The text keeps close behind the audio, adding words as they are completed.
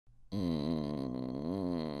Save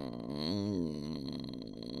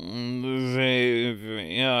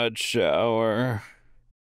me, hot shower.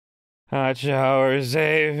 Hot shower,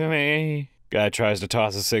 save me. Guy tries to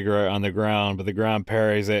toss a cigarette on the ground, but the ground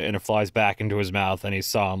parries it and it flies back into his mouth, and he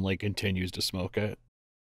solemnly continues to smoke it.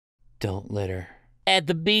 Don't litter. At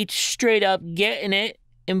the beach, straight up getting it,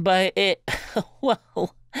 and by it,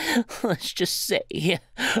 well, let's just say,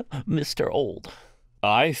 Mr. Old.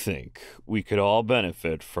 I think we could all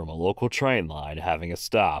benefit from a local train line having a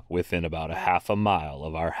stop within about a half a mile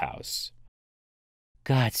of our house.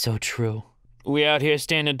 God, so true. We out here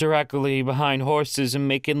standing directly behind horses and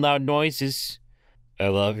making loud noises. I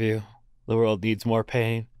love you. The world needs more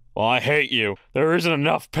pain. Well, I hate you. There isn't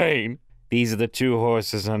enough pain. These are the two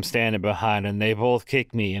horses I'm standing behind, and they both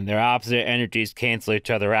kick me, and their opposite energies cancel each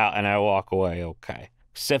other out, and I walk away okay.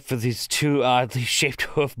 Except for these two oddly shaped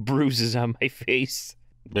hoof bruises on my face.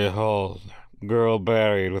 Behold, girl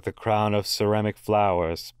buried with a crown of ceramic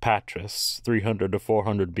flowers, Patras, 300 to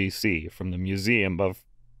 400 BC, from the Museum of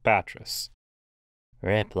Patras.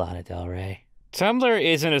 Rip Lana Del Rey. Tumblr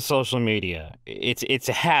isn't a social media. It's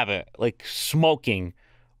a habit, like smoking.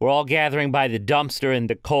 We're all gathering by the dumpster in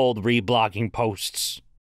the cold, reblogging posts.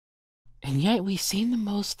 And yet we seem the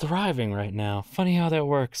most thriving right now. Funny how that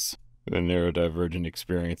works. The neurodivergent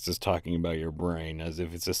experience is talking about your brain as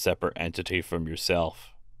if it's a separate entity from yourself.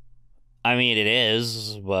 I mean, it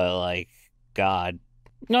is, but like, God.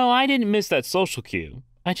 No, I didn't miss that social cue.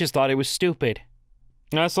 I just thought it was stupid.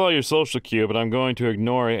 I saw your social cue, but I'm going to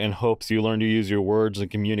ignore it in hopes you learn to use your words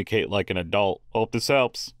and communicate like an adult. Hope this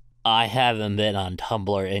helps. I haven't been on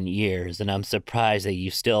Tumblr in years, and I'm surprised that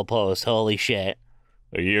you still post. Holy shit.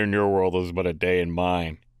 A year in your world is but a day in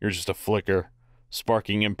mine. You're just a flicker,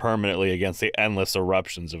 sparking impermanently against the endless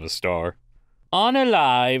eruptions of a star.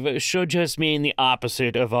 Unalive should just mean the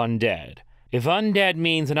opposite of undead. If undead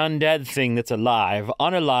means an undead thing that's alive,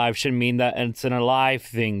 unalive should mean that it's an alive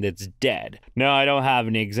thing that's dead. No, I don't have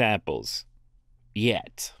any examples.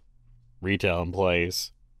 Yet. Retail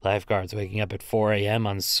employees. Lifeguards waking up at 4 a.m.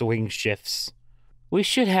 on swing shifts. We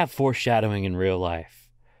should have foreshadowing in real life.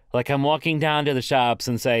 Like I'm walking down to the shops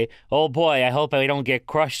and say, oh boy, I hope I don't get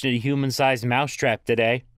crushed in a human-sized mousetrap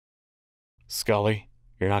today. Scully,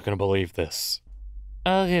 you're not going to believe this.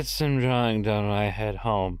 I'll get some drawing done when I head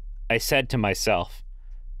home. I said to myself,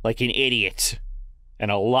 like an idiot and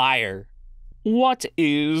a liar. What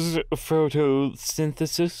is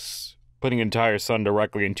photosynthesis? Putting entire sun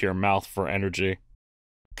directly into your mouth for energy.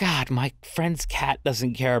 God, my friend's cat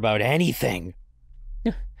doesn't care about anything.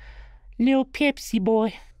 Little Pepsi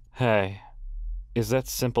boy. Hey, is that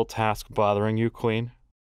simple task bothering you, Queen?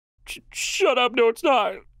 Shut up, no it's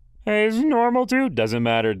not. Hey, is it normal too? Doesn't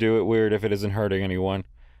matter, do it weird if it isn't hurting anyone.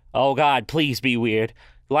 Oh God, please be weird.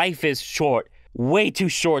 Life is short, way too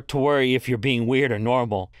short to worry if you're being weird or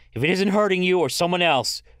normal. If it isn't hurting you or someone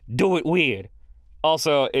else, do it weird.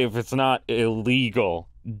 Also, if it's not illegal,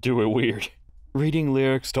 do it weird. Reading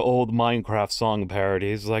lyrics to old Minecraft song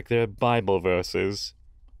parodies like they're Bible verses.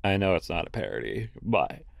 I know it's not a parody,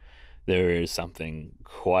 but there is something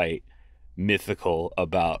quite mythical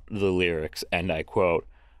about the lyrics, and I quote,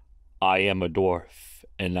 I am a dwarf,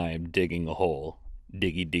 and I am digging a hole.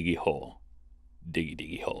 Diggy, diggy hole. Diggy,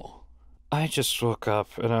 diggy hole. I just woke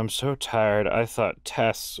up, and I'm so tired, I thought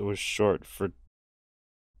Tess was short for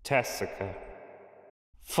Tessica.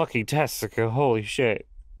 Fucking Tessica, holy shit.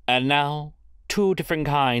 And now, 2 different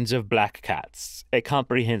kinds of black cats. A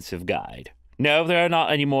comprehensive guide. No, there are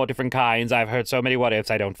not any more different kinds. I've heard so many what ifs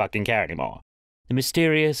I don't fucking care anymore. The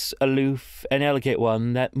mysterious, aloof, and elegant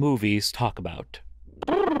one that movies talk about.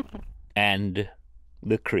 And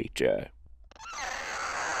the creature.